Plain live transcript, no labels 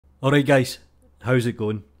Alright guys, how's it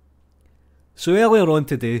going? So earlier on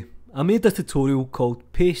today, I made a tutorial called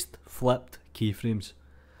Paste Flipped Keyframes.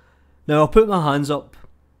 Now I'll put my hands up.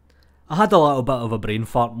 I had a little bit of a brain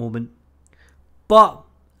fart moment. But,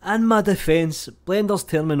 in my defence, Blender's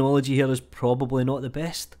terminology here is probably not the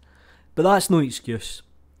best. But that's no excuse.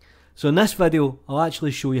 So in this video, I'll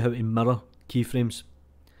actually show you how to mirror keyframes.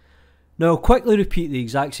 Now I'll quickly repeat the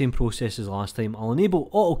exact same process as last time. I'll enable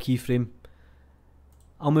auto keyframe.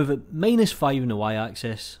 I'll move it -5 in the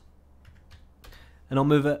y-axis, and I'll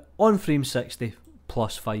move it on frame 60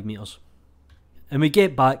 plus 5 meters. And we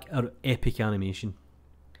get back our epic animation.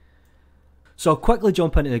 So I'll quickly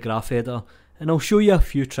jump into the graph editor and I'll show you a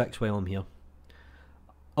few tricks while I'm here.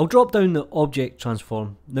 I'll drop down the object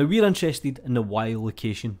transform. Now we're interested in the Y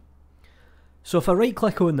location. So if I right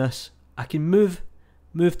click on this, I can move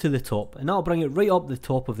to the top, and that'll bring it right up the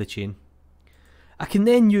top of the chain. I can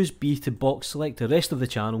then use B to box select the rest of the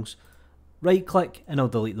channels, right click and I'll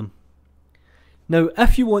delete them. Now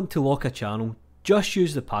if you want to lock a channel, just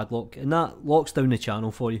use the padlock and that locks down the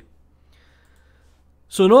channel for you.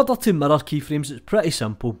 So in order to mirror keyframes, it's pretty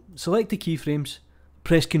simple. Select the keyframes,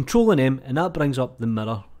 press Ctrl M and that brings up the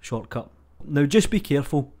mirror shortcut. Now just be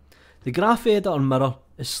careful, the graph editor mirror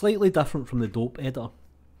is slightly different from the dope editor,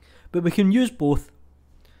 but we can use both.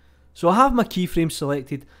 So I have my keyframe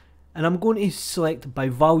selected, and I'm going to select by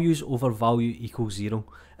values over value equals 0,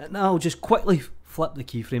 and now I'll just quickly flip the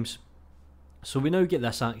keyframes. So we now get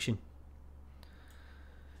this action.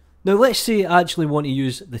 Now let's say I actually want to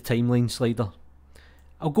use the timeline slider.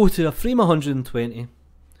 I'll go to a frame 120,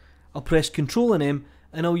 I'll press Ctrl and M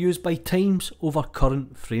and I'll use by times over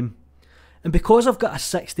current frame. And because I've got a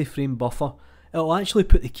 60 frame buffer, it'll actually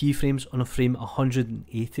put the keyframes on a frame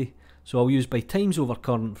 180. So I'll use by times over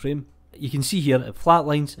current frame. You can see here it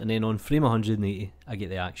flatlines, and then on frame 180 I get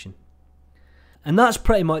the action. And that's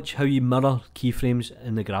pretty much how you mirror keyframes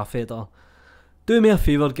in the graph editor. Do me a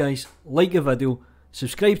favour guys, like the video,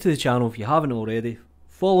 subscribe to the channel if you haven't already,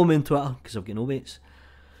 follow me on Twitter because I've got no mates.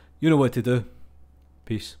 You know what to do.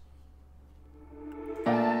 Peace.